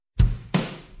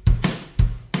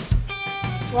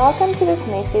Welcome to this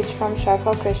message from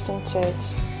Shofar Christian Church.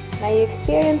 May you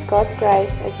experience God's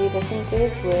grace as you listen to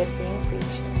His word being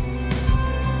preached.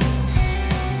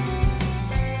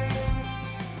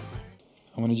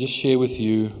 I want to just share with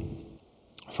you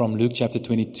from Luke chapter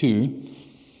 22.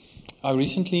 I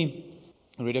recently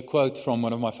read a quote from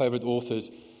one of my favorite authors,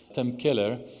 Tim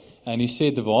Keller, and he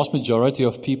said the vast majority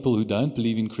of people who don't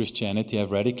believe in Christianity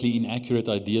have radically inaccurate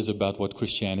ideas about what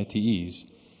Christianity is.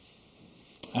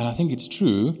 And I think it's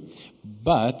true,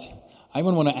 but I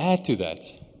even want to add to that.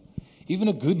 Even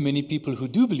a good many people who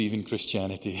do believe in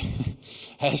Christianity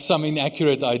has some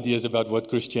inaccurate ideas about what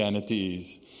Christianity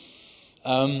is.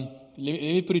 Let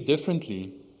me put it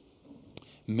differently.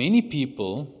 Many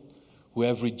people who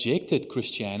have rejected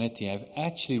Christianity have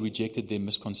actually rejected their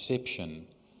misconception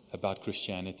about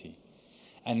Christianity.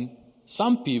 And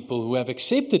some people who have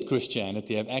accepted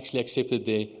Christianity have actually accepted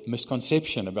their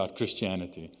misconception about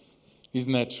Christianity.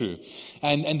 Isn't that true?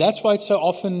 And that's why it's so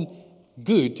often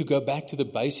good to go back to the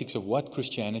basics of what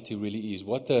Christianity really is,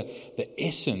 what the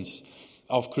essence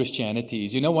of Christianity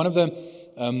is. You know, one of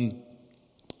the,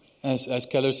 as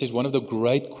Keller says, one of the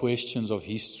great questions of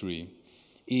history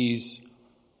is,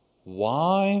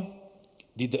 why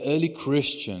did the early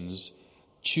Christians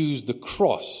choose the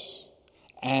cross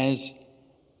as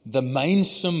the main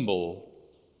symbol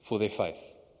for their faith,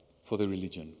 for their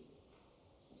religion?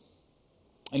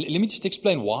 And let me just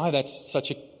explain why that's such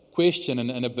a question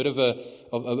and a bit of a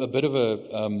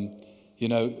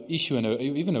issue and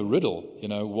even a riddle. You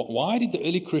know, why did the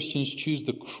early Christians choose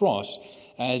the cross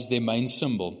as their main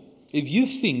symbol? If you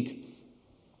think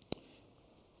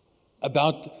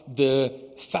about the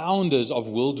founders of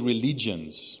world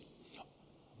religions,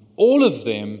 all of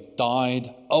them died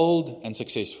old and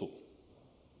successful.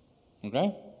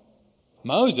 Okay?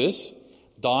 Moses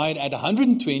died at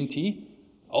 120,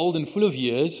 old and full of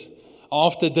years,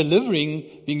 after being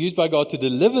used by God to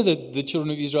deliver the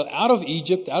children of Israel out of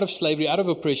Egypt, out of slavery, out of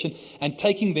oppression, and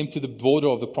taking them to the border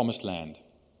of the promised land.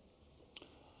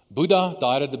 Buddha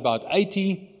died at about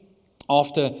 80,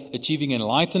 after achieving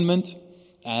enlightenment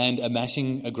and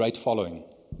amassing a great following.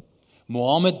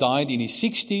 Muhammad died in his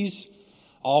 60s,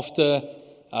 after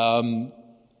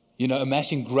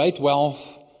amassing great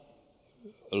wealth,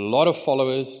 a lot of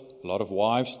followers, a lot of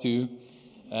wives too,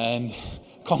 and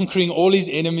conquering all his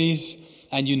enemies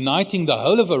and uniting the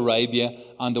whole of Arabia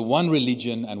under one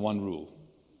religion and one rule.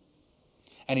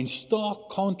 And in stark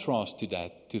contrast to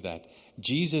that,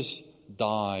 Jesus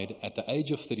died at the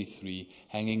age of 33,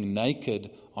 hanging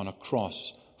naked on a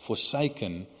cross,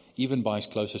 forsaken even by his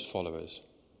closest followers.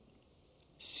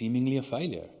 Seemingly a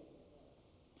failure.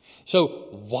 So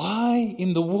why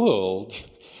in the world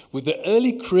would the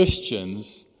early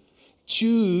Christians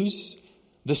choose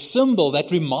the symbol that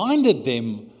reminded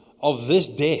them of this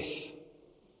death,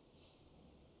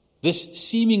 this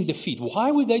seeming defeat? Why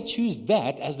would they choose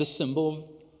that as the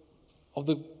symbol of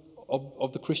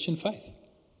the Christian faith?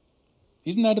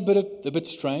 Isn't that a bit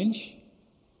strange?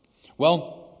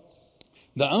 Well,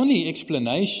 the only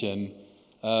explanation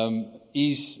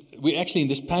is, we actually in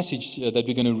this passage that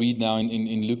we're going to read now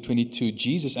in Luke 22,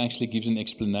 Jesus actually gives an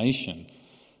explanation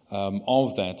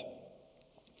of that.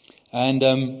 And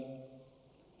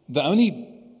the only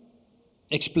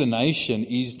explanation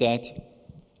is that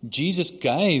Jesus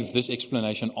gave this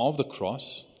explanation of the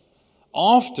cross.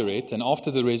 After it, and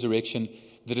after the resurrection,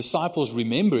 the disciples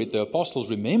remember it, the apostles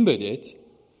remembered it,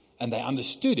 and they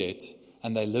understood it,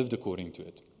 and they lived according to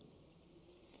it.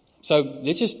 So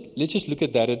let's just look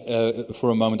at that for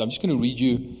a moment. I'm just going to read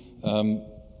you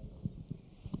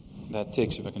that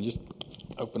text. If I can just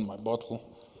open my bottle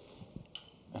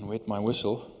and wet my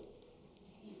whistle.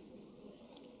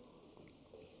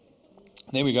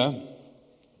 There we go.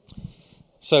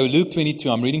 So Luke 22,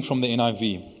 I'm reading from the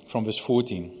NIV, from verse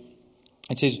 14.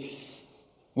 It says,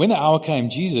 "When the hour came,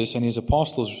 Jesus and his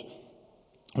apostles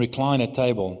reclined at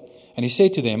table, and he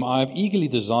said to them, I have eagerly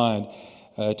desired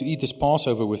to eat this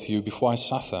Passover with you before I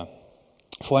suffer.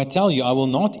 For I tell you, I will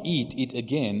not eat it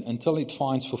again until it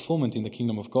finds fulfillment in the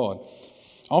kingdom of God.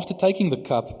 After taking the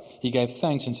cup, he gave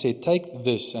thanks and said, Take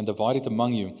this and divide it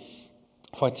among you.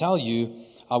 For I tell you,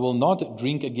 I will not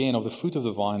drink again of the fruit of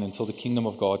the vine until the kingdom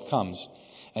of God comes.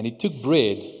 And he took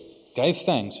bread, gave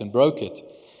thanks, and broke it,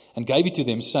 and gave it to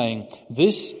them, saying,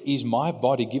 This is my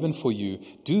body given for you.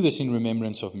 Do this in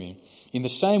remembrance of me. In the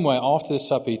same way, after the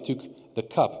supper, he took the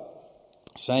cup,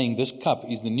 saying, This cup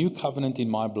is the new covenant in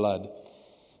my blood,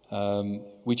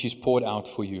 which is poured out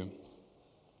for you.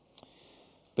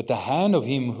 But the hand of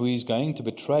him who is going to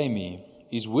betray me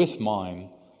is with mine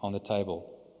on the table.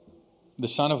 The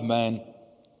Son of Man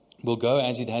will go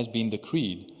as it has been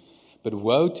decreed, but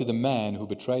woe to the man who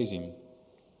betrays him.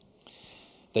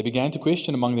 They began to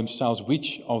question among themselves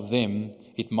which of them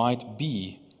it might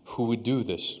be who would do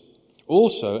this.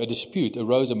 Also, a dispute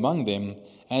arose among them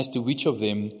as to which of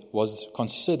them was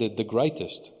considered the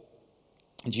greatest.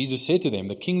 And Jesus said to them,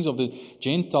 the kings of the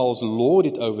Gentiles lord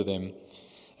it over them,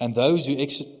 and those who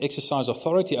exercise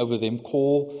authority over them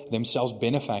call themselves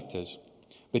benefactors.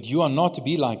 But you are not to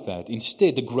be like that.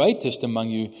 Instead, the greatest among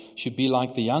you should be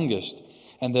like the youngest,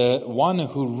 and the one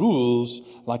who rules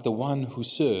like the one who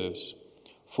serves.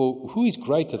 For who is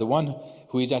greater, the one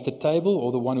who is at the table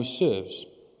or the one who serves?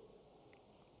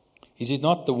 Is it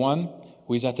not the one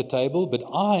who is at the table? But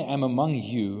I am among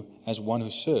you as one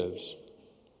who serves.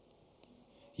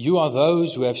 You are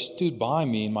those who have stood by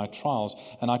me in my trials,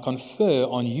 and I confer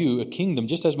on you a kingdom,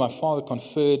 just as my Father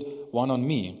conferred one on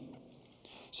me,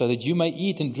 so that you may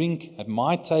eat and drink at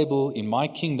my table in my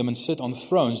kingdom and sit on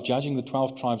thrones judging the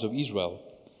 12 tribes of Israel.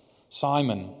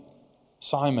 Simon,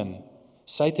 Simon,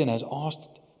 Satan has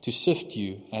asked to sift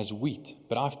you as wheat,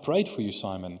 but I've prayed for you,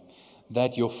 Simon,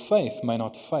 that your faith may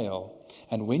not fail,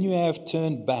 and when you have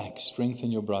turned back, strengthen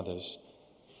your brothers.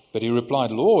 But he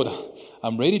replied, Lord,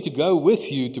 I'm ready to go with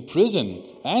you to prison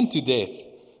and to death.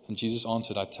 And Jesus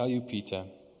answered, I tell you, Peter,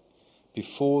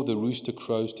 before the rooster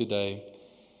crows today,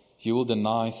 you will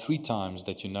deny 3 times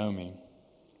that you know me.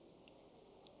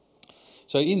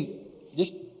 So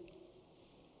just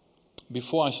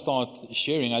before I start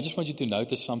sharing, I just want you to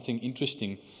notice something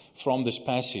interesting from this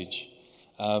passage.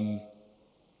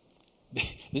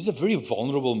 This is a very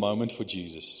vulnerable moment for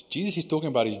Jesus. Jesus is talking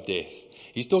about his death.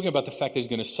 He's talking about the fact that he's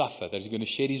going to suffer, that he's going to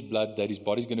shed his blood, that his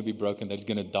body's going to be broken, that he's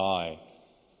going to die.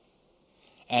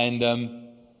 And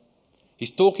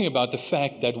he's talking about the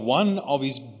fact that one of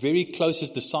his very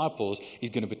closest disciples is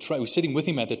going to betray, who's sitting with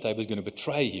him at the table, is going to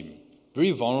betray him.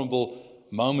 Very vulnerable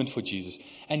moment for Jesus.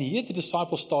 And yet the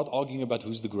disciples start arguing about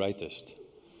who's the greatest.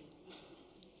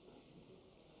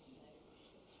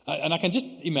 And I can just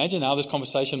imagine how this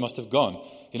conversation must have gone.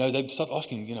 They'd start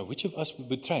asking, which of us would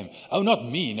betray him? Oh, not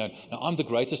me. No, I'm the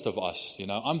greatest of us.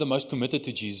 I'm the most committed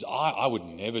to Jesus. I would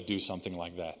never do something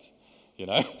like that.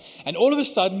 And all of a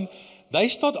sudden, they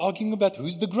start arguing about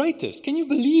who's the greatest. Can you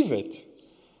believe it?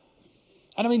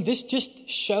 And this just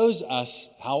shows us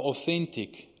how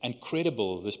authentic and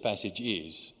credible this passage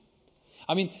is.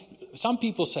 Some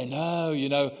people say, no,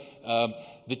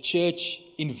 the church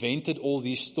invented all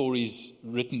these stories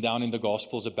written down in the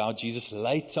Gospels about Jesus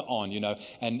later on,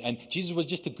 and Jesus was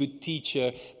just a good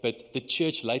teacher, but the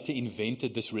church later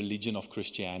invented this religion of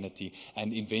Christianity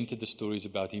and invented the stories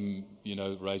about him,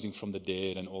 rising from the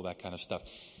dead and all that kind of stuff.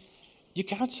 You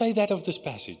cannot say that of this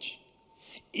passage.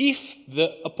 If the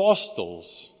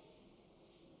apostles,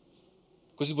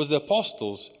 because it was the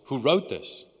apostles who wrote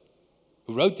this,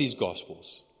 who wrote these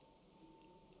Gospels,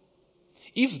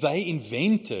 if they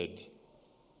invented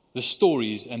the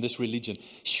stories and this religion,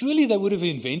 surely they would have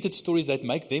invented stories that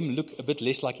make them look a bit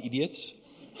less like idiots.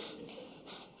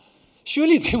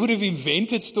 Surely they would have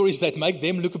invented stories that make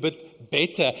them look a bit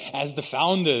better as the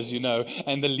founders,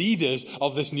 and the leaders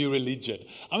of this new religion.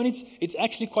 It's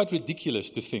actually quite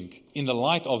ridiculous to think, in the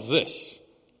light of this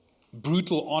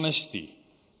brutal honesty,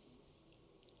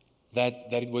 that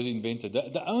it was invented.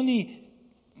 The only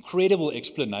credible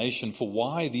explanation for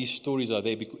why these stories are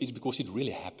there is because it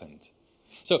really happened.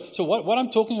 So what I'm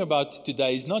talking about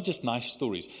today is not just nice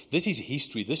stories. This is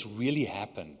history. This really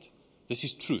happened. This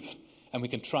is truth, and we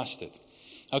can trust it.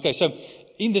 Okay, so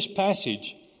in this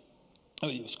passage,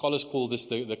 scholars call this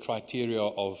the criteria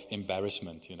of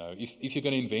embarrassment. If you're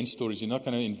going to invent stories, you're not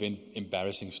going to invent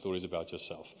embarrassing stories about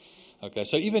yourself. Okay,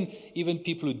 so even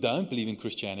people who don't believe in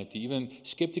Christianity, even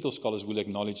skeptical scholars will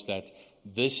acknowledge that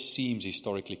this seems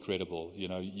historically credible.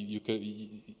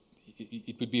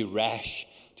 It would be rash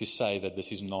to say that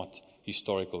this is not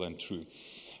historical and true.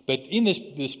 But in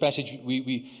this passage,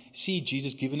 we see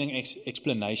Jesus giving an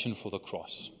explanation for the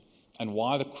cross and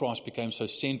why the cross became so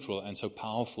central and so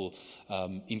powerful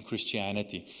in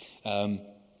Christianity. And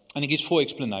he gives 4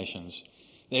 explanations.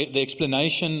 The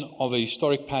explanation of a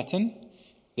historic pattern,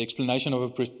 the explanation of a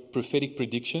prophetic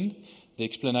prediction, the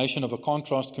explanation of a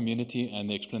contrast community, and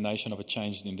the explanation of a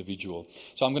changed individual.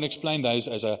 So I'm going to explain those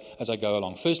as I go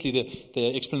along. Firstly,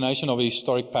 the explanation of a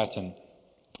historic pattern.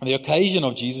 The occasion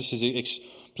of Jesus'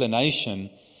 explanation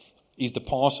is the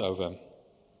Passover,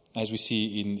 as we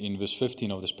see in verse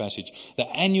 15 of this passage. The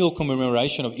annual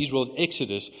commemoration of Israel's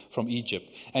exodus from Egypt.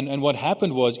 And what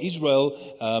happened was Israel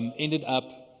ended up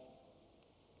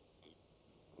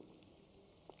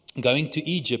going to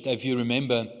Egypt. If you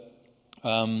remember,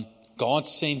 God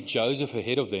sent Joseph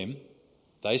ahead of them.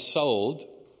 They sold.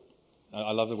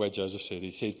 I love the way Joseph said. He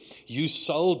said, you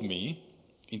sold me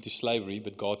into slavery,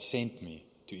 but God sent me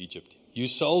to Egypt. You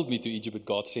sold me to Egypt, but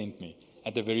God sent me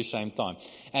at the very same time.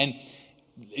 And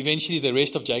eventually the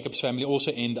rest of Jacob's family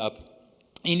also end up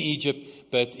in Egypt,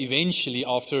 but eventually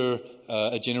after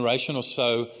a generation or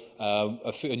so,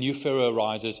 a new Pharaoh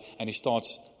arises and he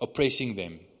starts oppressing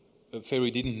them. Pharaoh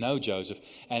didn't know Joseph,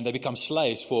 and they become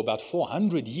slaves for about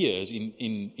 400 years in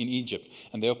Egypt,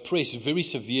 and they're oppressed very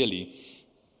severely.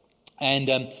 And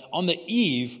on the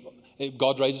eve,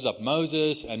 God raises up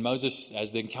Moses, and Moses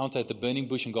has the encounter at the burning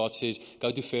bush, and God says,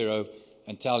 go to Pharaoh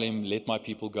and tell him, let my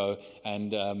people go.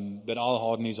 And but I'll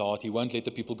harden his heart. He won't let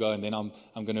the people go, and then I'm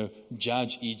going to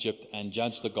judge Egypt and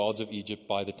judge the gods of Egypt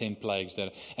by the 10 plagues.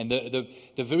 And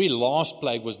the very last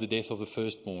plague was the death of the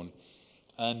firstborn.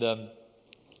 And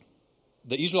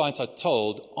the Israelites are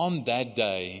told on that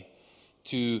day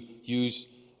to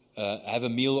have a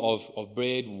meal of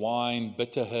bread, wine,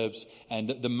 bitter herbs, and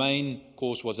the main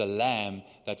course was a lamb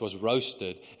that was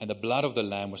roasted, and the blood of the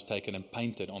lamb was taken and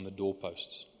painted on the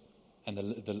doorposts and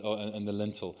the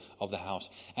lintel of the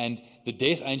house. And the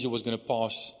death angel was going to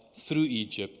pass through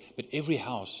Egypt, but every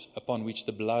house upon which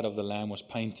the blood of the lamb was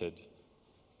painted,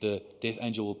 the death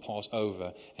angel will pass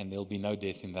over, and there'll be no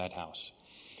death in that house.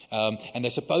 And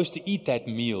they're supposed to eat that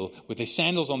meal with their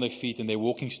sandals on their feet and their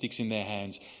walking sticks in their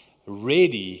hands,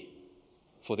 ready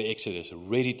for the Exodus,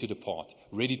 ready to depart,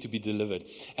 ready to be delivered.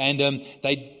 And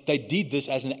they did this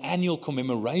as an annual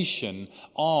commemoration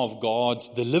of God's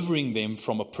delivering them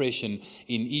from oppression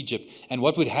in Egypt. And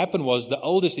what would happen was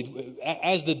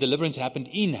as the deliverance happened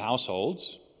in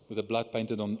households, with the blood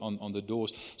painted on the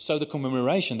doors. So the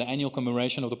annual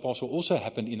commemoration of the Passover also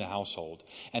happened in the household.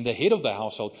 And the head of the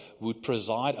household would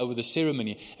preside over the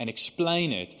ceremony and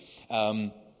explain it,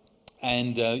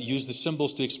 and use the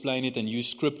symbols to explain it, and use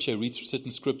scripture, read certain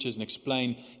scriptures and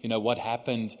explain, what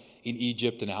happened in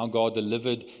Egypt and how God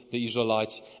delivered the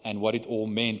Israelites and what it all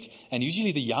meant. And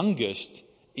usually the youngest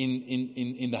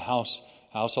in the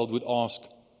household would ask,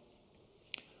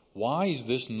 why is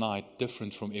this night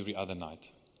different from every other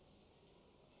night?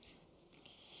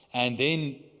 And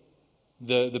then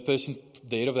the person,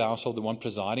 the head of the household, the one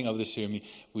presiding over the ceremony,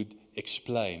 would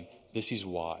explain, this is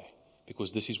why.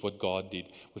 Because this is what God did.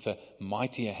 With a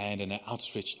mightier hand and an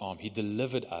outstretched arm, He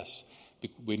delivered us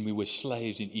when we were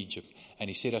slaves in Egypt. And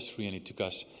He set us free, and He took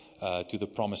us to the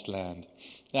promised land.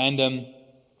 And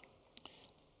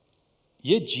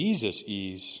yet Jesus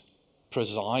is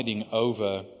presiding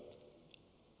over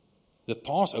the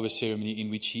Passover ceremony, in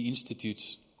which He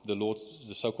institutes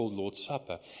the so-called Lord's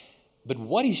Supper. But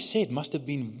what He said must have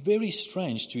been very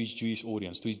strange to His Jewish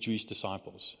audience, to His Jewish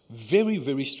disciples. Very,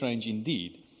 very strange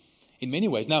indeed, in many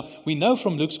ways. Now, we know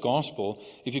from Luke's Gospel,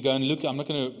 if you go and look, I'm not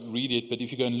going to read it, but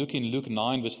if you go and look in Luke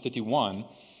 9, verse 31,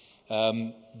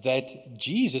 that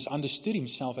Jesus understood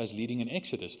Himself as leading an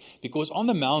exodus. Because on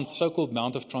the so-called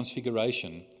Mount of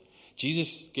Transfiguration,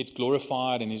 Jesus gets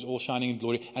glorified and is all shining in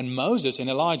glory. And Moses and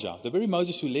Elijah, the very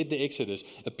Moses who led the Exodus,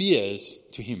 appears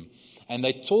to Him. And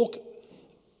they talk,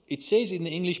 it says in the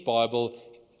English Bible,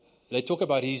 they talk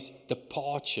about His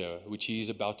departure, which He is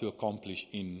about to accomplish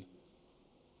in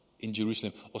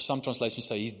Jerusalem. Or some translations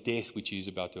say His death, which He is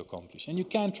about to accomplish. And you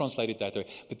can translate it that way.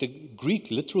 But the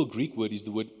literal Greek word is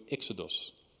the word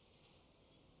exodos.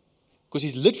 Because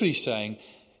He's literally saying,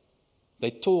 they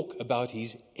talk about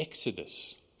His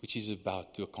exodus, which He's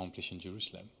about to accomplish in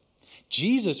Jerusalem.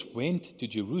 Jesus went to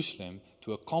Jerusalem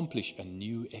to accomplish a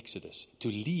new exodus, to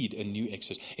lead a new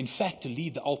exodus. In fact, to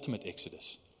lead the ultimate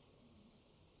exodus.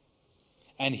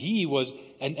 And He was,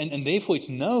 and therefore it's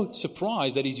no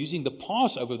surprise that He's using the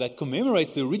Passover that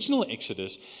commemorates the original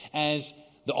Exodus as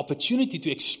the opportunity to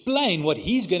explain what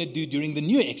He's going to do during the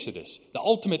new Exodus, the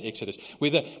ultimate Exodus. Where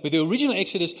the original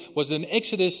Exodus was an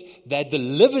Exodus that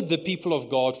delivered the people of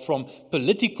God from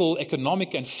political,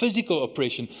 economic, and physical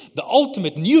oppression. The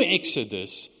ultimate new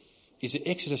Exodus is the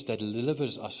Exodus that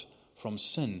delivers us from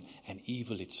sin and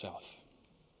evil itself.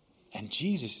 And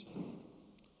Jesus,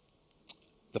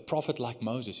 the prophet like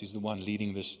Moses, is the one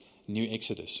leading this new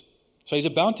Exodus. So He's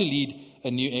about to lead a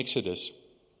new Exodus.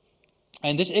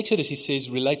 And this Exodus, He says,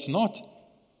 relates not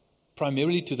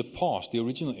primarily to the past, the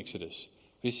original Exodus.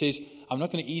 But He says, I'm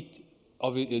not going to eat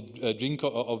drink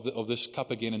of this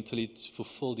cup again until it's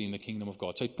fulfilled in the kingdom of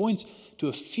God. So it points to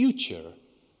a future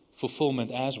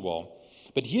fulfillment as well.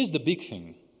 But here's the big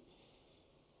thing.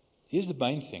 Here's the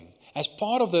main thing. As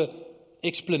part of the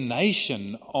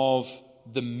explanation of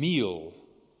the meal,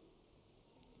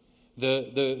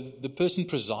 the person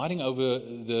presiding over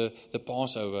the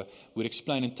Passover would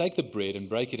explain and take the bread and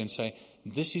break it and say,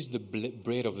 this is the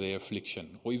bread of their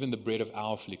affliction, or even the bread of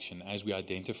our affliction as we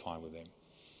identify with them.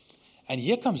 And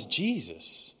here comes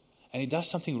Jesus, And he does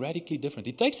something radically different.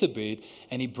 He takes the bread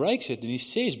and he breaks it and he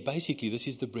says, basically, this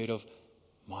is the bread of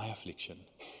my affliction.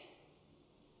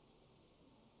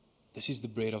 This is the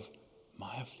bread of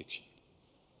my affliction.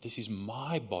 This is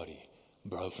my body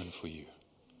broken for you.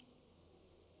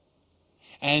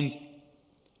 And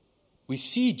we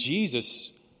see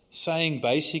Jesus saying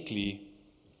basically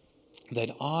that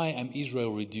I am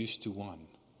Israel reduced to one.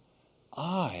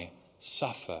 I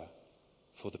suffer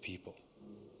for the people.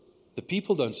 The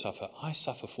people don't suffer. I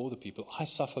suffer for the people. I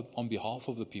suffer on behalf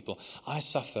of the people. I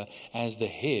suffer as the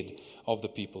head of the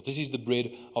people. This is the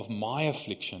bread of my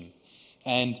affliction.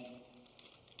 And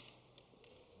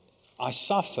I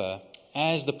suffer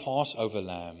as the Passover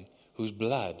lamb whose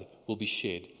blood will be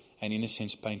shed and in a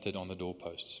sense painted on the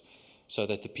doorposts so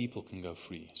that the people can go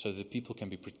free, so that the people can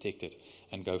be protected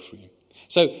and go free.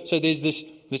 So there's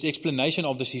this explanation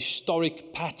of this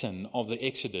historic pattern of the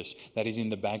Exodus that is in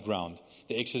the background,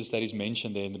 the Exodus that is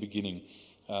mentioned there in the beginning.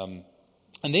 And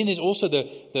then there's also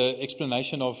the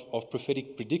explanation of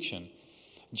prophetic prediction.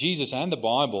 Jesus and the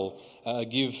Bible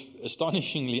give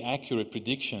astonishingly accurate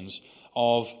predictions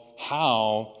of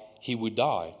how he would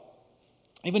die.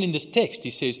 Even in this text,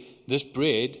 he says, this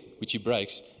bread, which he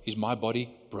breaks, is my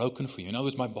body broken for you. In other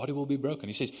words, my body will be broken.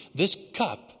 He says, this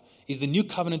cup is the new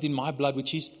covenant in my blood,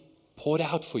 which is poured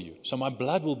out for you. So my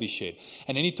blood will be shed.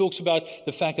 And then he talks about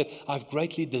the fact that I've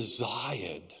greatly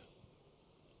desired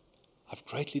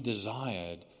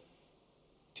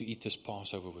to eat this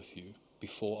Passover with you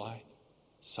before I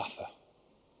suffer.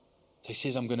 So he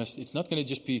says, it's not going to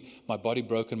just be my body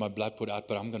broken, my blood poured out,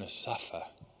 but I'm going to suffer.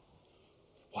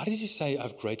 Why does he say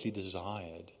I've greatly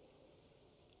desired?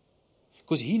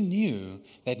 Because he knew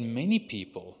that many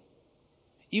people,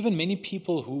 even many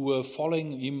people who were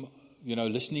following him,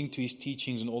 listening to his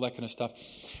teachings and all that kind of stuff,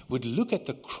 would look at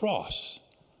the cross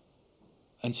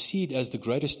and see it as the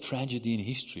greatest tragedy in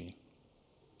history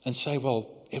and say, well,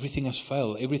 everything has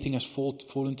failed, everything has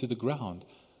fallen to the ground.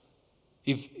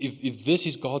 If this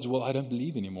is God's will, I don't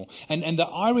believe anymore. And the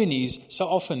irony is, so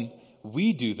often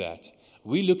we do that.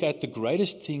 We look at the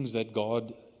greatest things that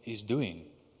God is doing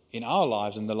in our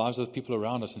lives and the lives of the people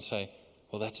around us and say,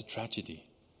 well, that's a tragedy.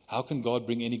 How can God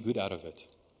bring any good out of it?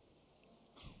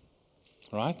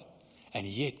 Right? And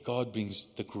yet God brings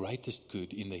the greatest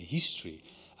good in the history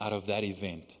out of that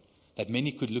event that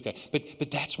many could look at. But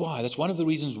that's why. That's one of the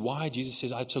reasons why Jesus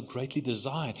says, I've so greatly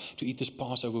desired to eat this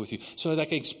Passover with you. So that I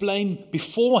can explain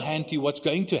beforehand to you what's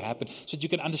going to happen so that you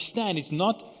can understand it's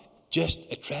not just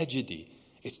a tragedy.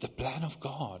 It's the plan of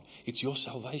God. It's your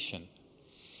salvation.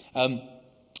 I'm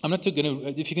not going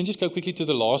to, if you can just go quickly to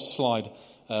the last slide,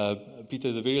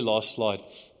 Peter, the very last slide.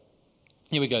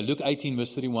 Here we go, Luke 18,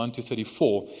 verse 31 to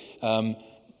 34.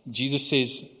 Jesus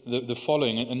says the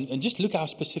following, and just look how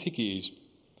specific he is.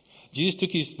 Jesus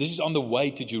took this is on the way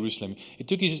to Jerusalem. He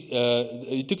took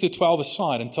the 12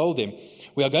 aside and told them,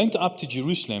 we are going up to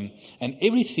Jerusalem, and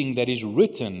everything that is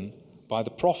written by the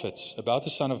prophets about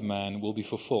the Son of Man will be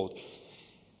fulfilled.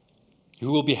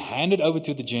 Who will be handed over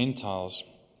to the Gentiles.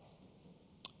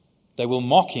 They will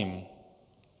mock him,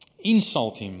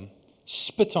 insult him,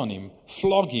 spit on him,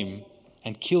 flog him,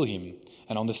 and kill him.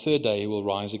 And on the third day he will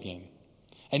rise again.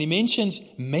 And he mentions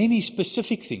many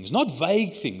specific things, not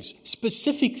vague things,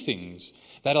 specific things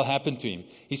that will happen to him.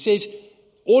 He says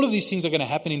all of these things are going to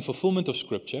happen in fulfillment of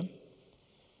Scripture,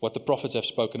 what the prophets have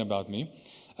spoken about me.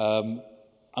 I'm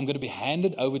going to be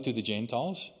handed over to the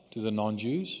Gentiles, to the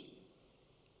non-Jews.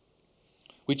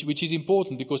 Which is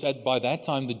important because by that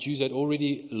time the Jews had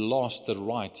already lost the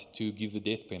right to give the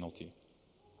death penalty.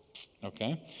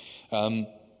 Okay?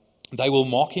 They will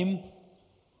mock him,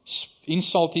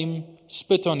 insult him,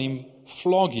 spit on him,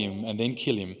 flog him, and then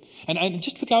kill him. And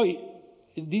just look how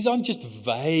these aren't just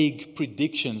vague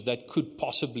predictions that could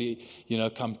possibly,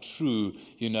 come true.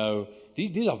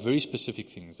 These are very specific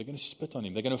things. They're going to spit on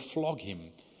him. They're going to flog him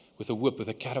with a whip, with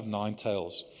a cat of nine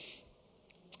tails.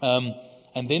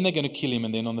 And then they're going to kill him,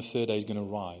 and then on the third day he's going to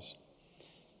rise.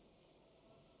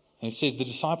 And it says the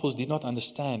disciples did not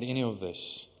understand any of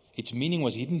this. Its meaning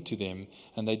was hidden to them,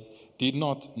 and they did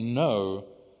not know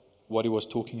what he was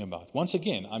talking about. Once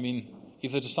again,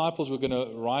 if the disciples were going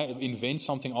to invent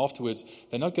something afterwards,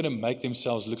 they're not going to make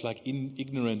themselves look like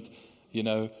ignorant,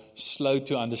 slow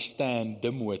to understand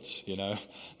dimwits,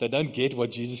 They don't get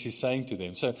what Jesus is saying to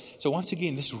them. So once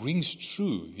again, this rings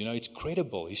true. It's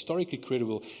credible, historically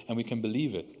credible, and we can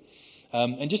believe it.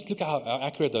 And just look how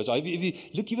accurate those are. If you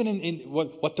look even in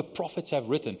what the prophets have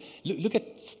written, look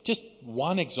at just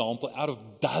one example out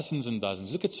of dozens and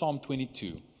dozens. Look at Psalm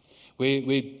 22, where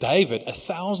David,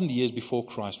 1,000 years before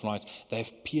Christ, writes, "They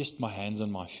have pierced my hands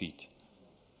and my feet."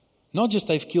 Not just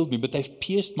they've killed me, but they've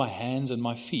pierced my hands and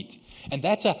my feet. And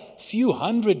that's a few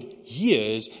hundred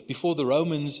years before the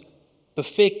Romans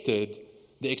perfected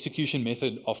the execution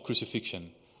method of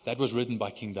crucifixion. That was written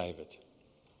by King David.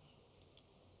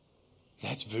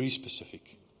 That's very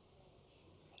specific.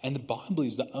 And the Bible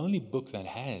is the only book that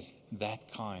has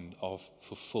that kind of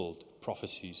fulfilled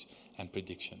prophecies and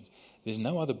predictions. There's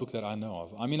no other book that I know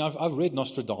of. I mean, I've read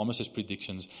Nostradamus'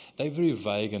 predictions. They're very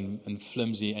vague and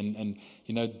flimsy,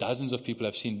 and dozens of people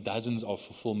have seen dozens of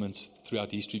fulfillments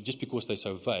throughout history just because they're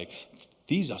so vague.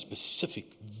 These are specific,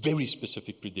 very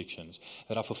specific predictions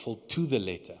that are fulfilled to the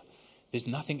letter. There's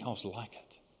nothing else like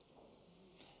it.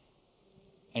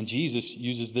 And Jesus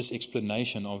uses this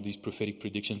explanation of these prophetic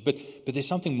predictions. But there's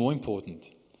something more important.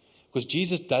 Because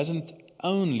Jesus doesn't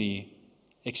only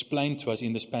explain to us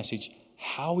in this passage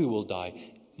how he will die.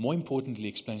 More importantly,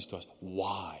 explains to us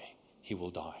why he will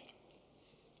die.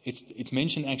 It's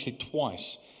mentioned actually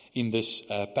twice in this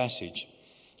passage.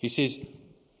 He says,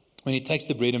 when he takes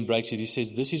the bread and breaks it, he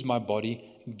says, "This is my body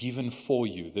given for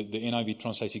you." The NIV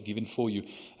translates it, "given for you."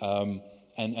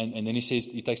 And then he says,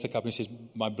 he takes the cup and he says,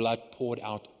 "My blood poured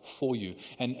out for you."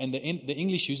 And the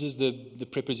English uses the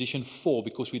preposition "for"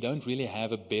 because we don't really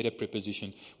have a better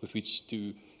preposition with which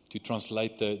to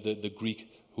translate the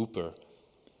Greek hooper.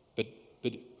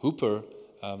 But hooper,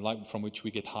 like from which we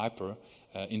get hyper,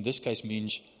 in this case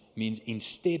means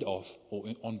instead of or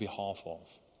on behalf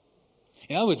of.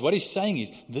 In other words, what he's saying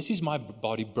is, this is my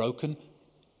body broken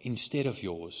instead of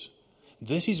yours.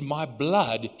 This is my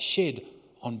blood shed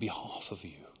on behalf of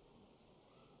you.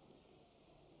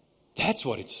 That's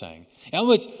what it's saying. In other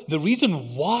words, the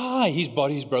reason why his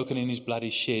body is broken and his blood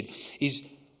is shed is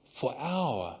for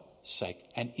our sake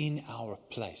and in our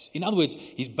place. In other words,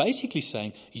 he's basically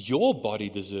saying, your body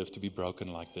deserves to be broken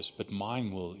like this, but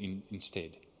mine will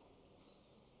instead.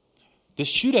 This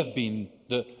should have been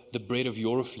the bread of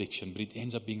your affliction, but it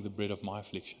ends up being the bread of my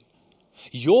affliction.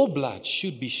 Your blood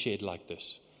should be shed like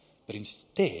this, but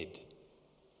instead,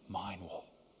 mine will.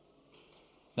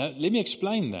 Now, let me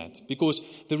explain that, because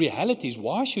the reality is,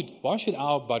 why should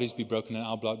our bodies be broken and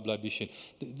our blood be shed?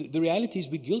 The reality is,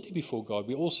 we're guilty before God.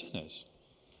 We're all sinners.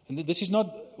 And this is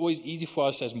not always easy for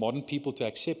us as modern people to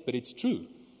accept, but it's true.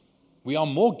 We are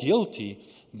more guilty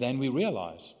than we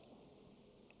realize.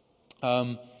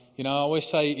 I always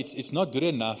say it's not good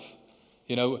enough,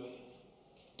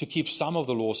 to keep some of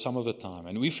the laws some of the time.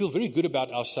 And we feel very good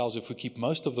about ourselves if we keep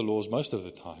most of the laws most of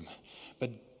the time.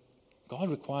 But God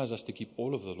requires us to keep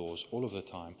all of the laws all of the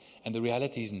time. And the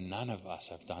reality is, none of us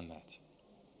have done that.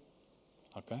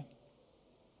 Okay?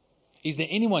 Is there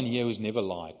anyone here who's never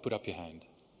lied? Put up your hand.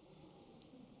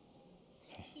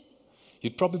 Okay.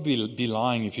 You'd probably be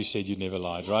lying if you said you never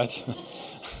lied, right?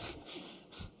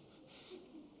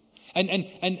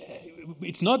 And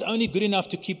it's not only good enough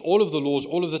to keep all of the laws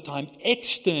all of the time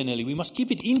externally. We must keep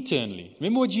it internally.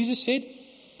 Remember what Jesus said?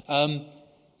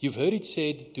 You've heard it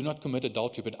said, do not commit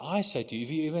adultery. But I say to you,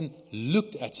 if you even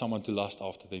looked at someone to lust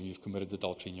after them, you've committed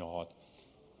adultery in your heart.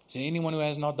 Is there anyone who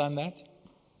has not done that?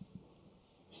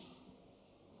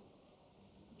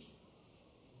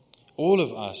 All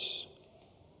of us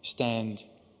stand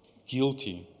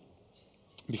guilty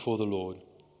before the Lord.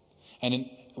 And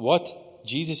what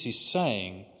Jesus is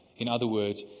saying, in other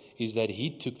words, is that he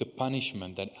took the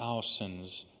punishment that our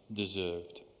sins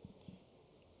deserved.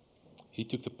 He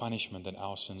took the punishment that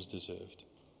our sins deserved.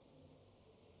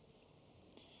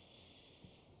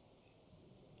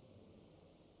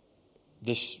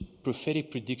 This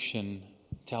prophetic prediction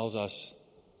tells us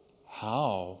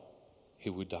how he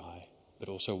would die, but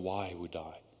also why he would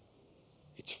die.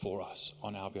 It's for us,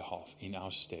 on our behalf, in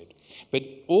our stead. But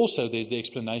also there's the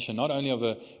explanation not only of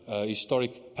a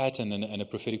historic pattern and a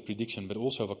prophetic prediction, but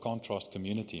also of a contrast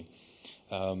community.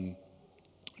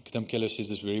 Tim Keller says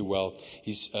this very well.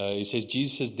 He says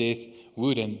Jesus' death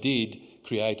would and did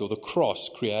create, or the cross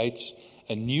creates,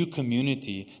 a new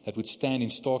community that would stand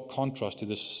in stark contrast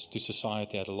to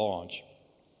society at large.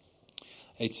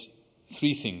 It's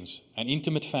three things: an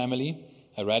intimate family,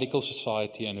 a radical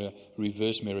society, and a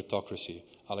reverse meritocracy.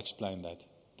 I'll explain that.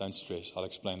 Don't stress. I'll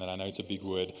explain that. I know it's a big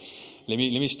word. Let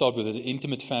me start with it. The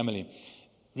intimate family.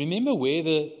 Remember where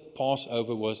the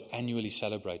Passover was annually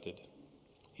celebrated?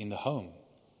 In the home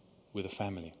with a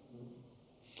family.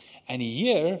 And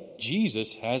here,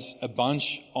 Jesus has a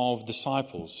bunch of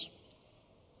disciples.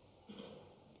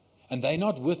 And they're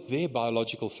not with their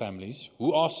biological families,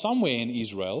 who are somewhere in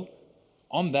Israel,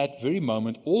 on that very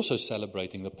moment, also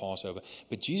celebrating the Passover.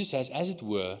 But Jesus has, as it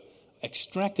were,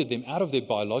 extracted them out of their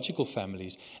biological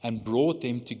families and brought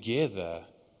them together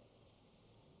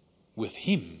with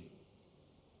him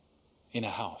in a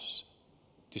house.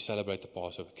 to celebrate the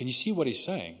Passover. Can you see what he's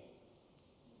saying?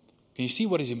 Can you see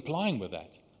what he's implying with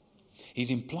that?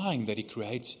 He's implying that he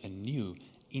creates a new,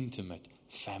 intimate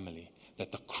family.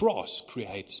 That the cross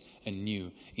creates a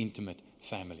new, intimate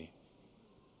family.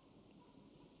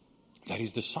 That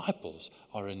his disciples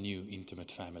are a new,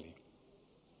 intimate family.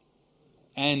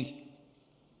 And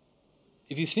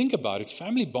if you think about it,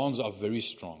 family bonds are very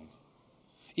strong.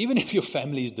 Even if your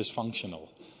family is dysfunctional.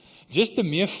 Just the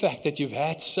mere fact that you've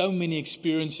had so many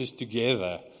experiences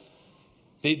together,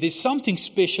 there's something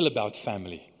special about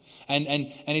family. And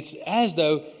it's as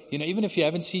though, even if you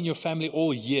haven't seen your family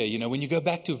all year, when you go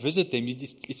back to visit them,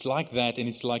 it's like that, and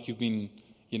it's like you've been,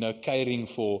 caring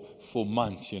for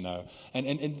months,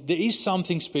 And there is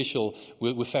something special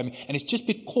with family. And it's just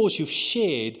because you've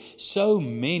shared so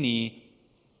many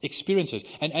experiences.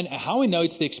 And how we know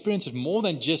it's the experiences more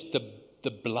than just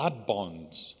the blood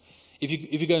bonds.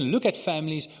 If you go and look at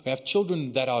families who have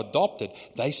children that are adopted,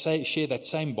 they share that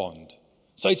same bond.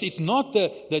 So it's not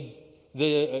the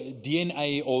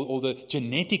DNA or the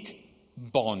genetic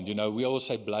bond. We always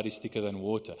say blood is thicker than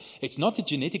water. It's not the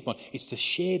genetic bond. It's the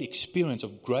shared experience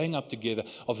of growing up together,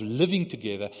 of living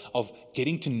together, of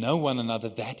getting to know one another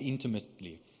that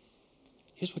intimately.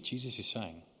 Here's what Jesus is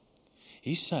saying.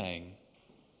 He's saying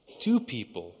two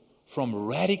people from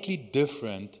radically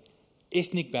different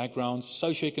ethnic backgrounds,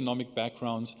 socioeconomic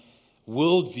backgrounds,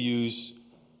 worldviews,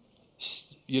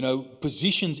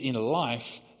 positions in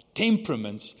life,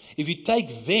 temperaments, if you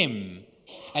take them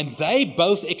and they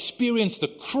both experience the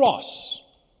cross,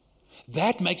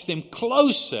 that makes them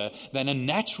closer than a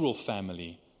natural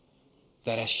family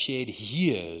that has shared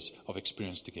years of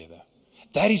experience together.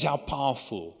 That is how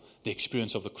powerful the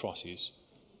experience of the cross is.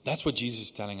 That's what Jesus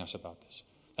is telling us about this.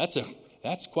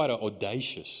 That's quite an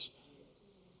audacious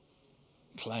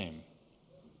claim.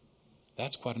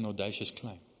 That's quite an audacious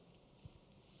claim.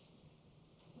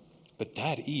 But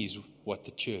that is what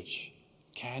the church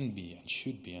can be and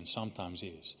should be and sometimes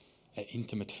is. An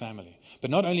intimate family.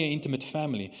 But not only an intimate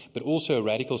family, but also a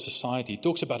radical society. He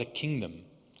talks about a kingdom,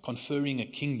 conferring a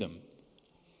kingdom,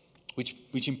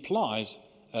 which implies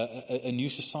a new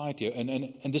society.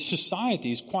 And this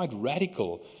society is quite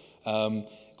radical.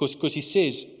 Because he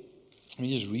says, let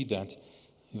me just read that,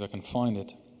 if I can find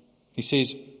it. He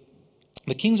says,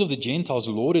 the kings of the Gentiles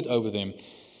lord it over them,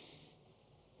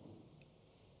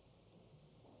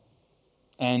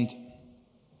 and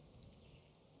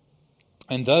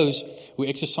those who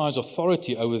exercise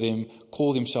authority over them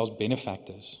call themselves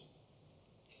benefactors.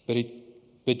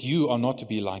 But you are not to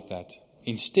be like that.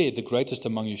 Instead, the greatest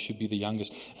among you should be the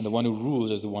youngest, and the one who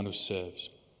rules as the one who serves.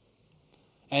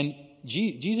 And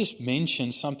Jesus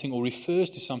mentions something or refers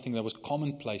to something that was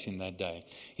commonplace in that day.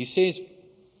 He says,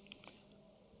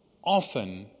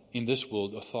 often in this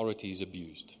world, authority is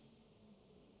abused.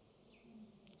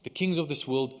 The kings of this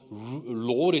world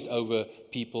lord it over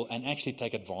people and actually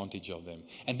take advantage of them.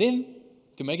 And then,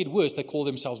 to make it worse, they call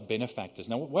themselves benefactors.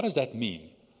 Now, what does that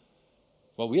mean?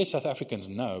 Well, we as South Africans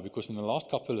know, because in the last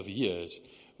couple of years,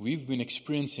 we've been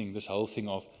experiencing this whole thing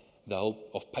of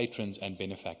patrons and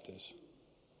benefactors.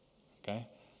 Okay?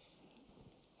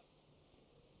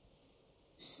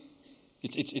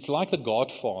 It's like the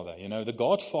Godfather. The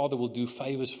Godfather will do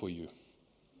favors for you,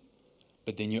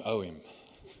 but then you owe him.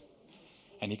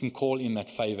 And he can call in that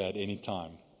favor at any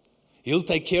time. He'll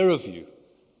take care of you,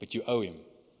 but you owe him.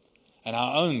 And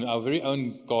our very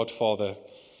own Godfather,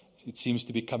 it seems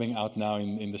to be coming out now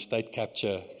in the state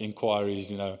capture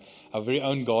inquiries, our very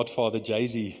own Godfather,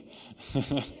 Jay-Z,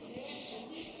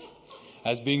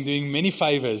 has been doing many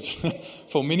favors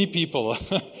for many people,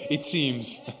 it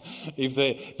seems, if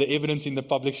the evidence in the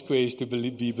public square is to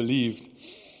be believed.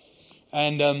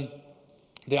 And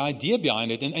the idea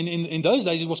behind it, and in those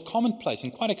days it was commonplace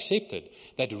and quite accepted,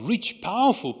 that rich,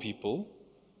 powerful people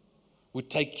would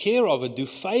take care of and do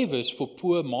favors for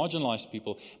poor, marginalized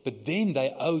people, but then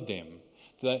they owed them.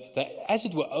 They, as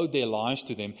it were, owed their lives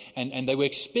to them, and they were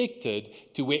expected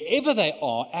to, wherever they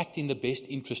are, act in the best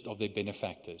interest of their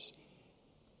benefactors.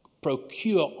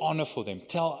 Procure honor for them.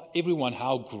 Tell everyone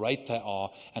how great they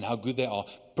are and how good they are.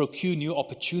 Procure new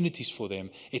opportunities for them,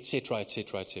 etc.,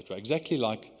 etc., etc. Exactly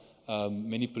like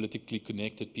many politically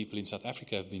connected people in South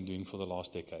Africa have been doing for the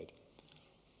last decade.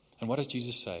 And what does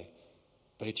Jesus say?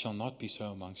 But it shall not be so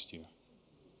amongst you.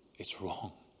 It's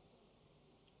wrong.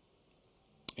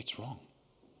 It's wrong.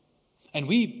 And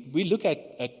we look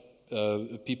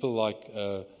at people like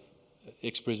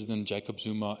ex-President Jacob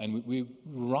Zuma, and we're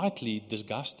rightly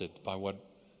disgusted by what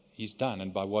he's done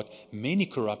and by what many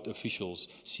corrupt officials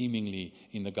seemingly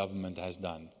in the government has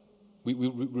done.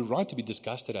 We're right to be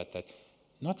disgusted at that,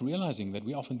 not realizing that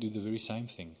we often do the very same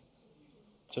thing.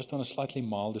 just on a slightly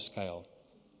milder scale.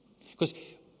 Because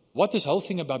what this whole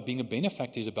thing about being a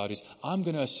benefactor is about is I'm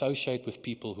going to associate with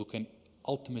people who can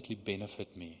ultimately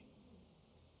benefit me.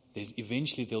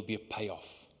 Eventually there'll be a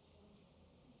payoff.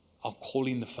 I'll call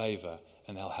in the favor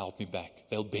and they'll help me back.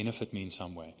 They'll benefit me in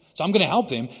some way. So I'm going to help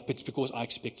them, but it's because I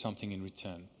expect something in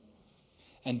return.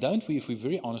 And don't we, if we're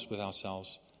very honest with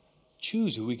ourselves,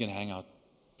 choose who we can hang out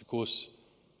because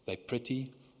they're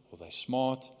pretty, or they're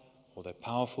smart, or they're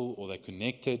powerful, or they're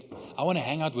connected. I want to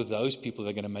hang out with those people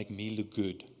that are going to make me look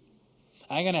good.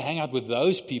 I'm going to hang out with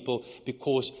those people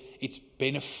because it's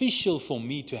beneficial for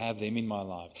me to have them in my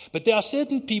life. But there are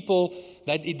certain people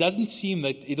that it doesn't seem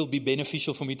that it'll be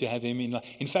beneficial for me to have them in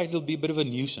life. In fact, it'll be a bit of a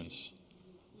nuisance.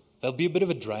 They'll be a bit of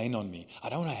a drain on me. I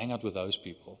don't want to hang out with those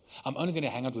people. I'm only going to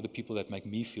hang out with the people that make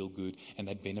me feel good and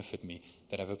that benefit me,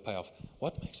 that have a payoff.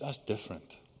 What makes us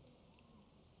different?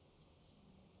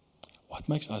 What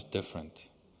makes us different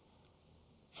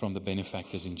from the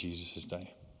benefactors in Jesus'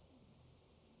 day?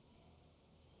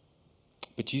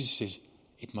 But Jesus says,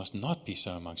 it must not be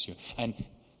so amongst you. And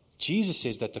Jesus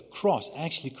says that the cross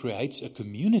actually creates a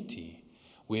community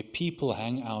where people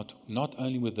hang out not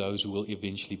only with those who will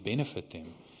eventually benefit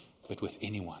them, but with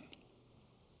anyone.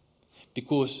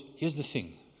 Because here's the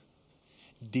thing.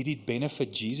 Did it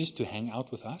benefit Jesus to hang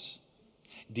out with us?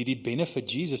 Did it benefit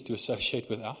Jesus to associate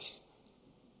with us?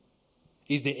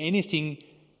 Is there anything,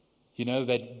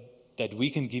 that we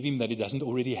can give him that he doesn't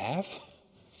already have?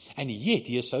 And yet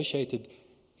he associated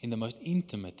in the most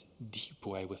intimate, deep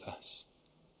way with us.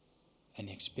 And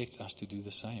he expects us to do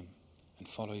the same and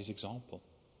follow his example.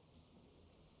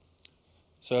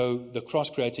 So the cross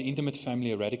creates an intimate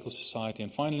family, a radical society,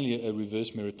 and finally a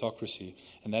reverse meritocracy.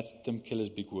 And that's Tim Keller's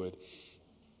big word.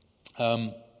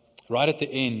 Right at the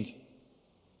end,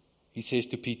 he says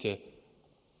to Peter,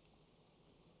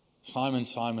 Simon,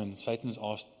 Simon, Satan's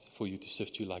asked for you to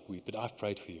sift you like wheat, but I've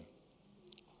prayed for you.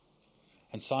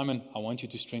 And Simon, I want you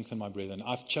to strengthen my brethren.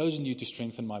 I've chosen you to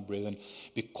strengthen my brethren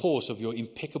because of your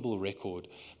impeccable record,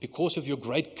 because of your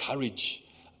great courage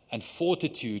and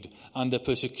fortitude under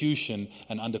persecution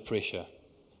and under pressure.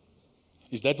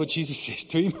 Is that what Jesus says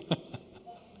to him?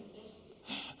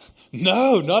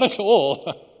 No, not at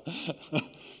all.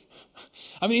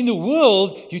 I mean, in the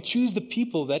world, you choose the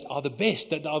people that are the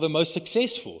best, that are the most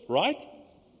successful, right?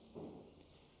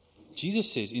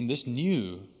 Jesus says in this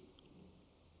new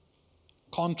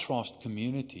contrast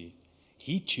community,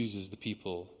 he chooses the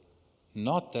people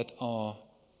not that are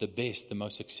the best, the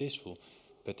most successful,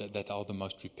 but that are the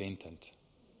most repentant.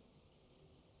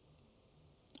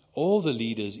 All the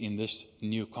leaders in this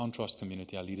new contrast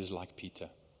community are leaders like Peter.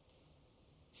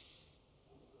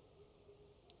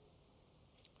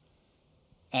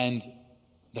 And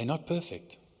they're not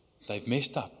perfect. They've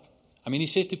messed up. I mean, he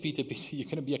says to Peter, you're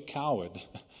going to be a coward.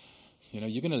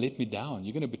 You're going to let me down.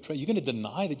 You're going to betray. You're going to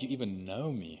deny that you even know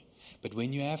me. But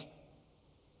when you have,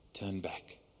 turn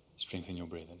back. Strengthen your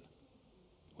brethren.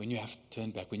 When you have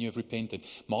turned back, when you have repented.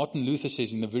 Martin Luther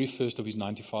says in the very first of his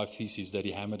 95 Theses that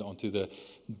he hammered onto the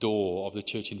door of the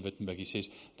church in Wittenberg, he says,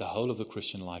 the whole of the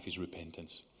Christian life is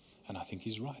repentance. And I think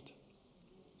he's right.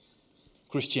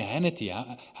 Christianity,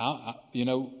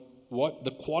 what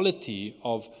the quality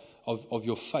of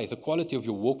your faith, the quality of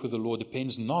your walk with the Lord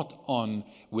depends not on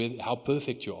how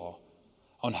perfect you are,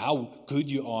 on how good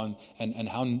you are, and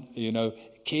how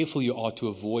careful you are to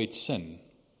avoid sin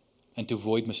and to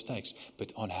avoid mistakes,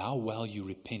 but on how well you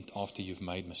repent after you've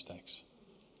made mistakes.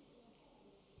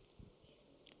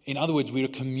 In other words, we're a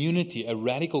community, a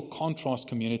radical contrast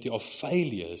community of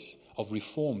failures, of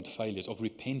reformed failures, of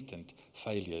repentant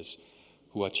failures,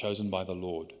 who are chosen by the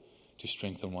Lord to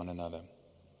strengthen one another.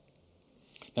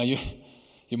 Now, you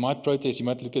might protest, you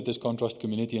might look at this contrast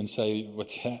community and say,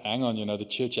 hang on, the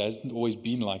church hasn't always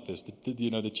been like this.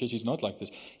 The church is not like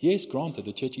this. Yes, granted,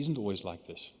 the church isn't always like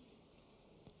this.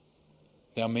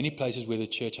 There are many places where the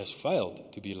church has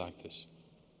failed to be like this.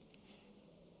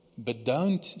 But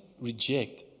don't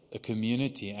reject a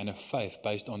community and a faith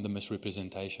based on the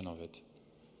misrepresentation of it.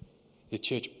 The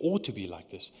church ought to be like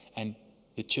this, and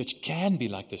the church can be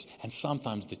like this, and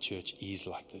sometimes the church is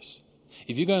like this.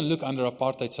 If you go and look under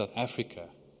apartheid South Africa,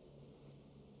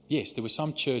 yes, there were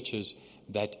some churches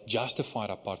that justified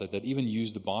apartheid, that even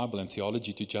used the Bible and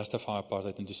theology to justify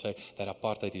apartheid and to say that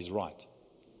apartheid is right.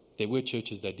 There were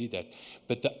churches that did that.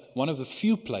 But one of the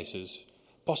few places,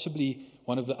 possibly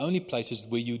one of the only places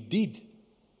where you did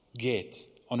get,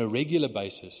 on a regular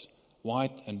basis,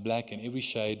 white and black and every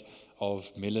shade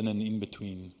of melanin in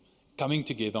between, coming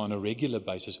together on a regular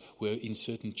basis were in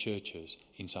certain churches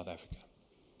in South Africa.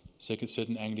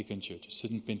 Certain Anglican churches,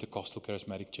 certain Pentecostal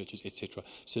charismatic churches, etc.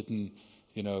 Certain,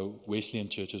 Wesleyan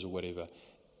churches or whatever.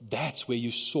 that's where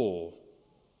you saw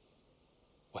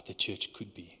what the church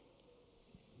could be.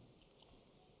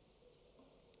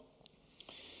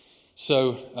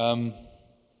 So,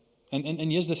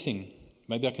 and here's the thing.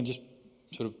 Maybe I can just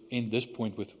sort of end this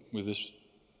point with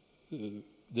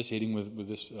this heading with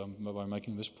this by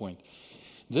making this point.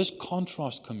 This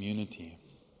contrast community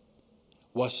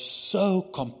was so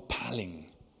compelling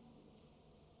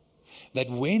that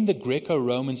when the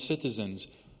Greco-Roman citizens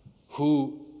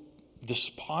who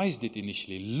despised it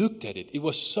initially looked at it, it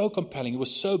was so compelling, it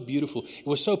was so beautiful, it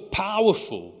was so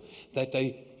powerful that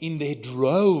they in their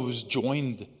droves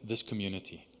joined this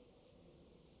community.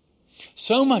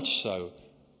 So much so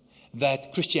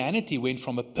that Christianity went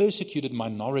from a persecuted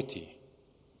minority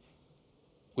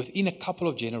within a couple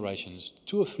of generations,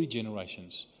 2 or 3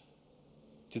 generations,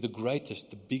 to the greatest,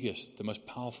 the biggest, the most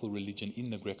powerful religion in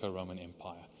the Greco-Roman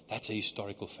Empire. That's a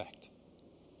historical fact.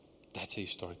 That's a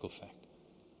historical fact.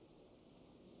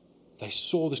 They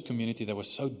saw this community that was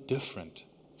so different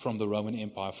from the Roman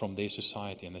Empire, from their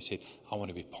society, and they said, I want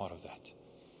to be part of that.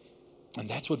 And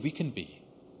that's what we can be.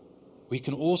 We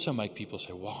can also make people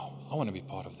say, wow, I want to be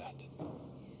part of that.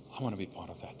 I want to be part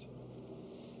of that.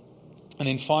 And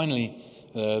then finally,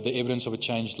 the evidence of a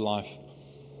changed life.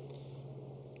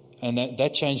 And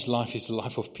that changed life is the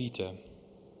life of Peter.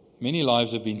 Many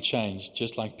lives have been changed,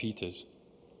 just like Peter's.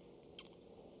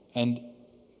 And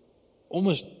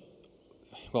almost,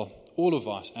 well, all of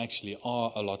us actually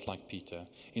are a lot like Peter,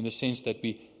 in the sense that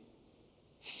we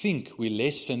think we're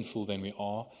less sinful than we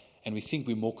are, and we think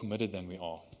we're more committed than we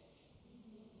are.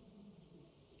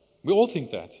 We all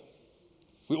think that.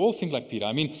 We all think like Peter.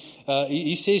 I mean,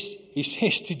 he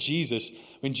says to Jesus,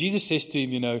 when Jesus says to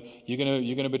him,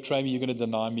 you're gonna betray me, you're gonna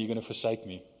deny me, you're gonna forsake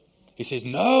me. He says,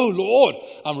 no, Lord,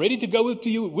 I'm ready to go with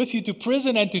you to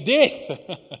prison and to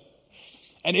death.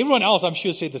 And everyone else, I'm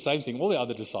sure, said the same thing, all the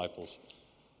other disciples.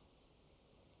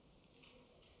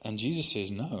 And Jesus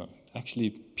says, no, actually,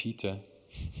 Peter,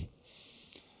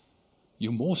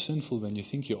 you're more sinful than you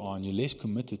think you are, and you're less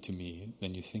committed to me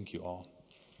than you think you are.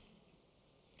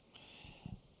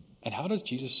 And how does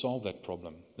Jesus solve that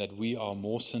problem, that we are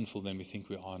more sinful than we think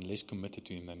we are and less committed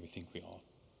to him than we think we are?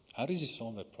 How does he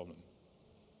solve that problem?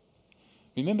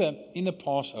 Remember, in the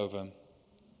Passover,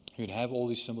 you'd have all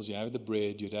these symbols. You'd have the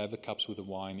bread, you'd have the cups with the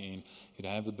wine in, you'd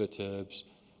have the bitter herbs.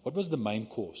 What was the main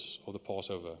course of the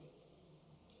Passover?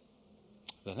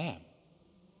 The lamb.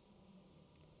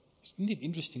 Isn't it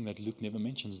interesting that Luke never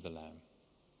mentions the lamb?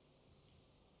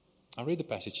 I read the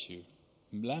passage to you.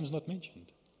 The lamb's not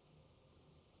mentioned.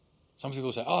 Some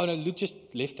people say, oh no, Luke just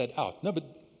left that out. No, but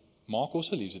Mark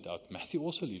also leaves it out. Matthew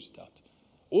also leaves it out.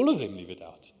 All of them leave it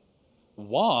out.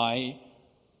 Why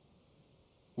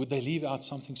would they leave out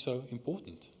something so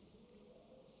important?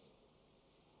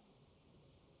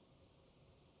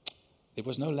 There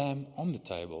was no lamb on the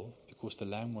table because the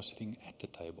lamb was sitting at the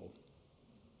table.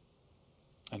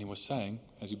 And he was saying,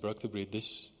 as he broke the bread,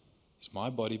 this is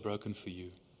my body broken for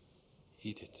you.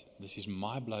 Eat it. This is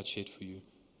my blood shed for you.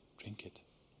 Drink it.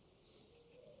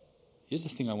 Here's the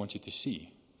thing I want you to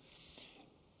see.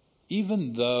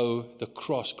 Even though the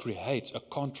cross creates a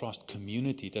contrast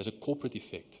community, there's a corporate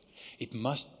effect. It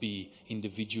must be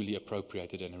individually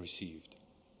appropriated and received.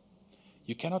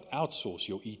 You cannot outsource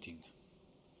your eating.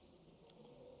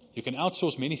 You can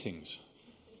outsource many things.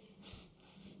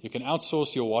 You can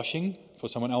outsource your washing for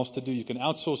someone else to do. You can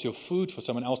outsource your food for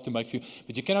someone else to make for you.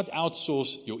 But you cannot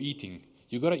outsource your eating.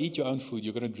 You've got to eat your own food.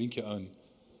 You've got to drink your own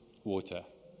water.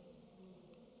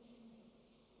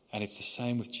 And it's the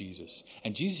same with Jesus.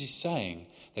 And Jesus is saying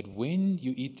that when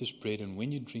you eat this bread and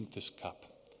when you drink this cup,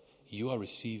 you are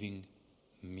receiving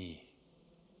me.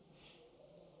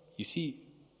 You see,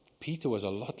 Peter was a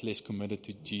lot less committed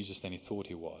to Jesus than he thought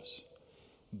he was.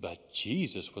 But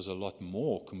Jesus was a lot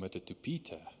more committed to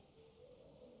Peter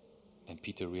than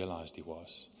Peter realized he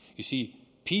was. You see,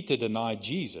 Peter denied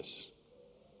Jesus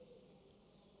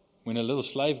when a little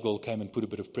slave girl came and put a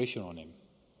bit of pressure on him.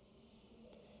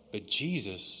 But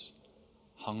Jesus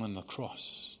hung on the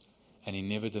cross, and he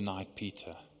never denied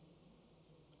Peter,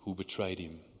 who betrayed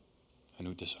him and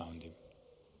who disowned him.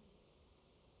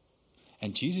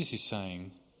 And Jesus is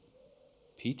saying,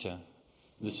 Peter,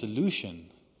 the solution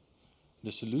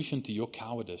to your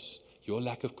cowardice, your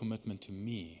lack of commitment to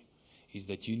me, is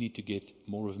that you need to get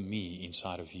more of me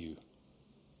inside of you.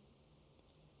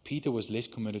 Peter was less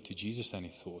committed to Jesus than he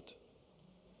thought,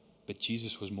 but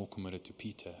Jesus was more committed to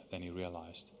Peter than he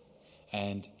realized.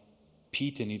 And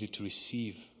Peter needed to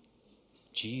receive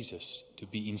Jesus to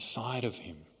be inside of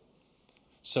him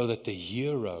so that the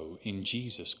hero in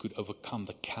Jesus could overcome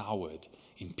the coward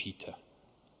in Peter.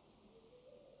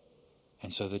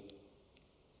 And so that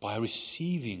by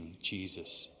receiving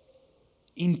Jesus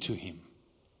into him,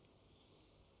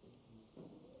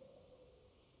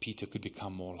 Peter could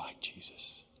become more like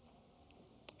Jesus.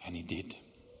 And he did.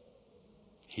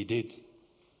 He did.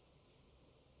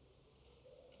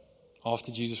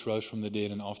 After Jesus rose from the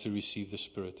dead and after he received the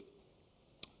Spirit,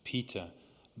 Peter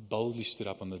boldly stood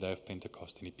up on the day of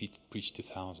Pentecost and he preached to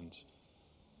thousands.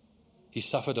 He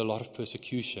suffered a lot of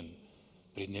persecution,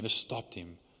 but it never stopped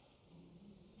him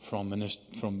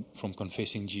from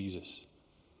confessing Jesus.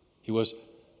 He was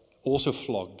also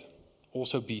flogged,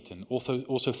 also beaten,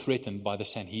 also threatened by the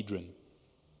Sanhedrin.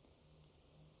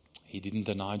 He didn't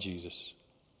deny Jesus.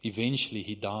 Eventually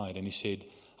he died and he said,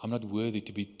 I'm not worthy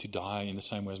to die in the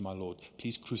same way as my Lord.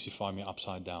 Please crucify me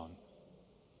upside down.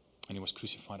 And he was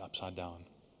crucified upside down.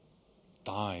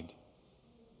 Died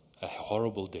a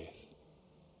horrible death.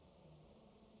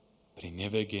 But he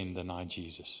never again denied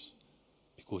Jesus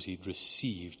because he'd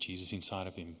received Jesus inside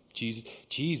of him.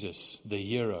 Jesus, the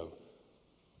hero,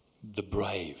 the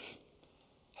brave,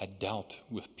 had dealt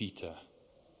with Peter,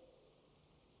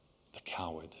 the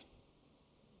coward.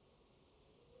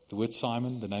 The word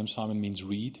Simon, the name Simon means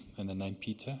reed, and the name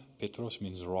Peter, Petros,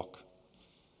 means rock.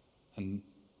 And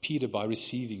Peter, by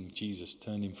receiving Jesus,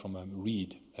 turned him from a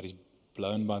reed that is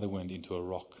blown by the wind into a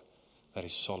rock that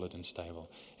is solid and stable.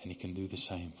 And he can do the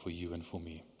same for you and for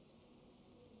me.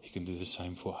 He can do the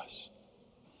same for us.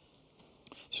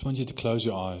 Just want you to close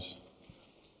your eyes.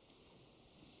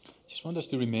 Just want us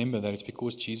to remember that it's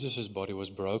because Jesus' body was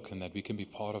broken that we can be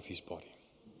part of his body,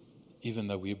 even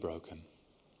though we're broken.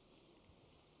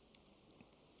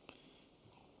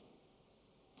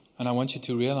 And I want you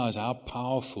to realize how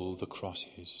powerful the cross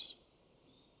is.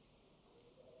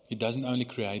 It doesn't only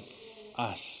create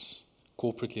us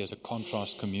corporately as a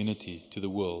contrast community to the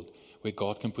world, where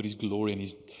God can put his glory and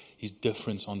his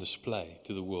difference on display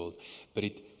to the world, but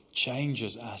it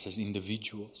changes us as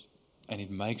individuals and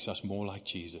it makes us more like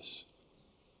Jesus.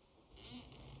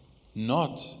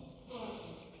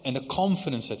 And the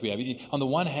confidence that we have, on the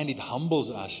one hand, it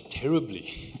humbles us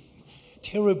terribly.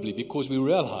 Terribly, because we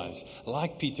realize,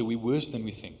 like Peter, we're worse than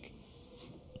we think.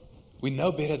 We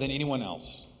know better than anyone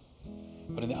else.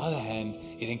 But on the other hand,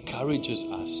 it encourages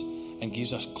us and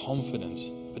gives us confidence.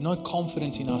 But not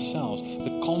confidence in ourselves,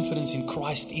 but confidence in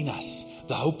Christ in us,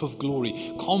 the hope of glory.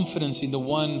 Confidence in the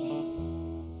one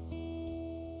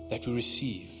that we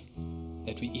receive,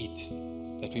 that we eat,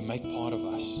 that we make part of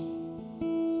us.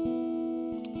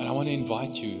 And I want to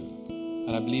invite you,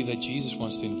 and I believe that Jesus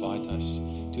wants to invite us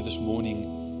to this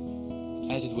morning,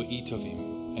 as it were, eat of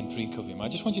him and drink of him. I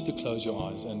just want you to close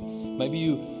your eyes, and maybe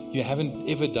you haven't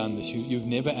ever done this. You've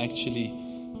never actually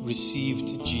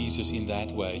received Jesus in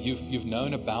that way. You've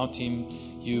known about him.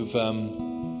 You've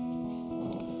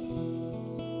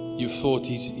thought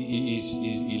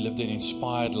he lived an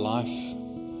inspired life.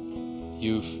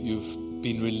 You've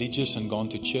been religious and gone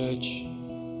to church,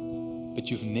 but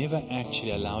you've never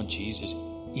actually allowed Jesus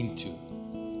into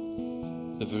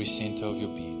the very center of your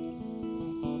being.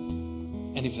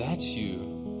 And if that's you,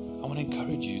 I want to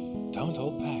encourage you, don't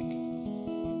hold back.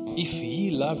 If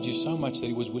he loved you so much that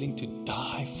he was willing to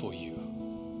die for you,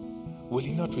 will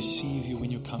he not receive you when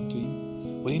you come to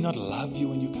him? Will he not love you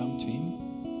when you come to him?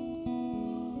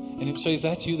 And if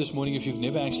that's you this morning, if you've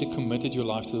never actually committed your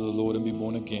life to the Lord and be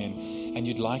born again, and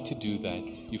you'd like to do that,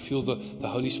 you feel the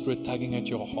Holy Spirit tugging at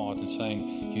your heart and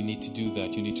saying, you need to do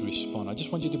that, you need to respond. I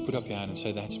just want you to put up your hand and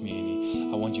say, that's me,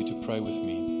 Annie. I want you to pray with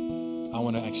me. I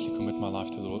want to actually commit my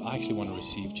life to the Lord. I actually want to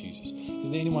receive Jesus.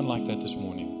 Is there anyone like that this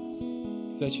morning?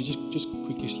 If that's you, just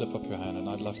quickly slip up your hand, and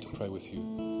I'd love to pray with you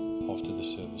after the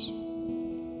service.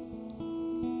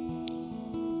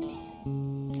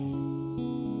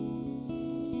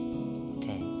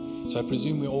 So I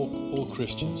presume we're all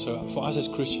Christians. So for us as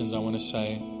Christians, I want to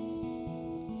say,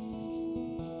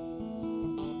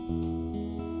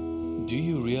 do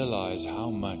you realize how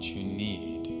much you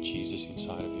need Jesus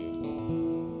inside of you?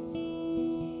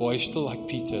 Or are you still like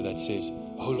Peter that says,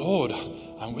 oh Lord,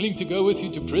 I'm willing to go with you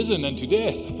to prison and to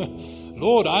death.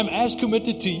 Lord, I'm as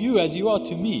committed to you as you are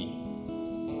to me.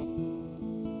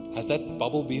 Has that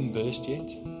bubble been burst yet?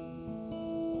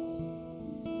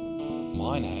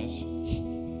 Mine has.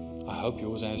 I hope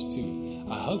yours has too.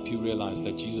 I hope you realize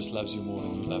that Jesus loves you more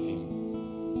than you love him.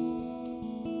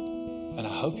 And I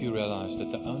hope you realize that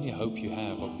the only hope you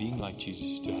have of being like Jesus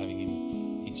is to having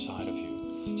him inside of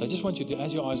you. So I just want you to,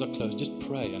 as your eyes are closed, just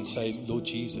pray and say, Lord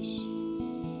Jesus,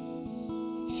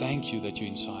 thank you that you're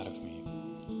inside of me.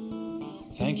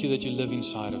 Thank you that you live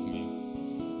inside of me.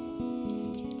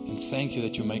 And thank you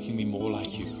that you're making me more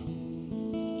like you.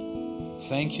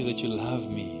 Thank you that you love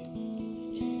me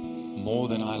more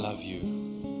than I love you.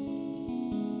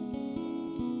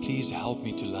 Please help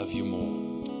me to love you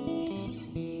more.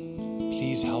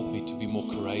 Please help me to be more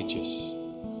courageous.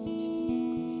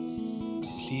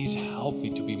 Please help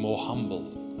me to be more humble.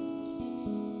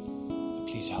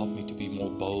 Please help me to be more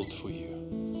bold for you.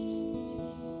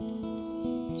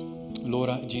 Lord,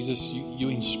 Jesus, you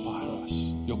inspire us.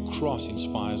 Your cross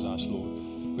inspires us,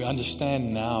 Lord. We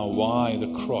understand now why the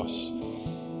cross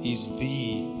is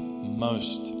the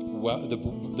most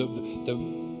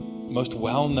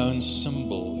well-known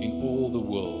symbol in all the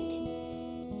world.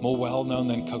 More well-known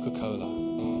than Coca-Cola.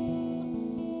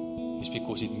 It's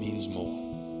because it means more.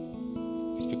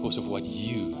 It's because of what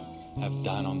you have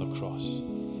done on the cross.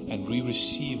 And we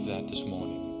receive that this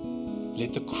morning.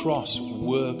 Let the cross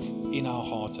work in our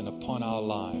hearts and upon our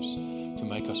lives to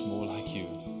make us more like you.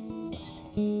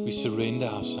 We surrender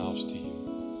ourselves to you.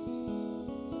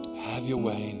 Have your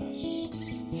way in us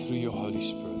through your Holy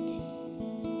Spirit.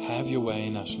 Have your way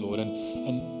in us, Lord.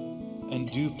 And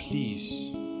do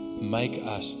please make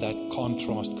us that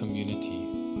contrast community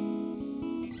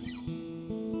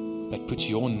that puts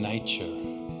your nature,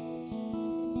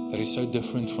 that is so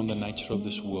different from the nature of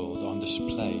this world, on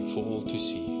display for all to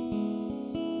see.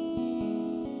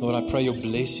 Lord, I pray your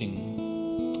blessing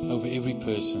over every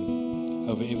person,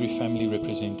 over every family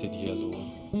represented here, Lord.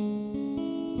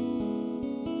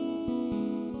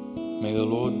 May the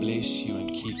Lord bless you and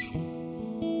keep you.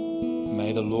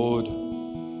 May the Lord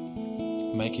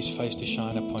make his face to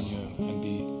shine upon you and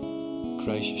be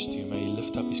gracious to you. May he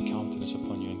lift up his countenance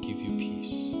upon you and give you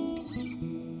peace.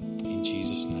 In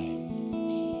Jesus' name.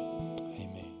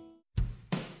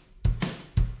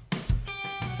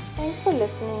 Thanks for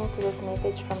listening to this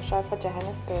message from Shofar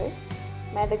Johannesburg.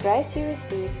 May the grace you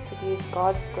received produce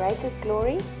God's greatest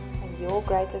glory and your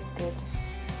greatest good.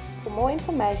 For more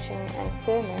information and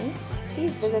sermons,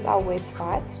 please visit our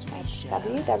website at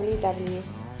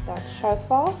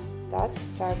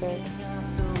www.shofar.joburg.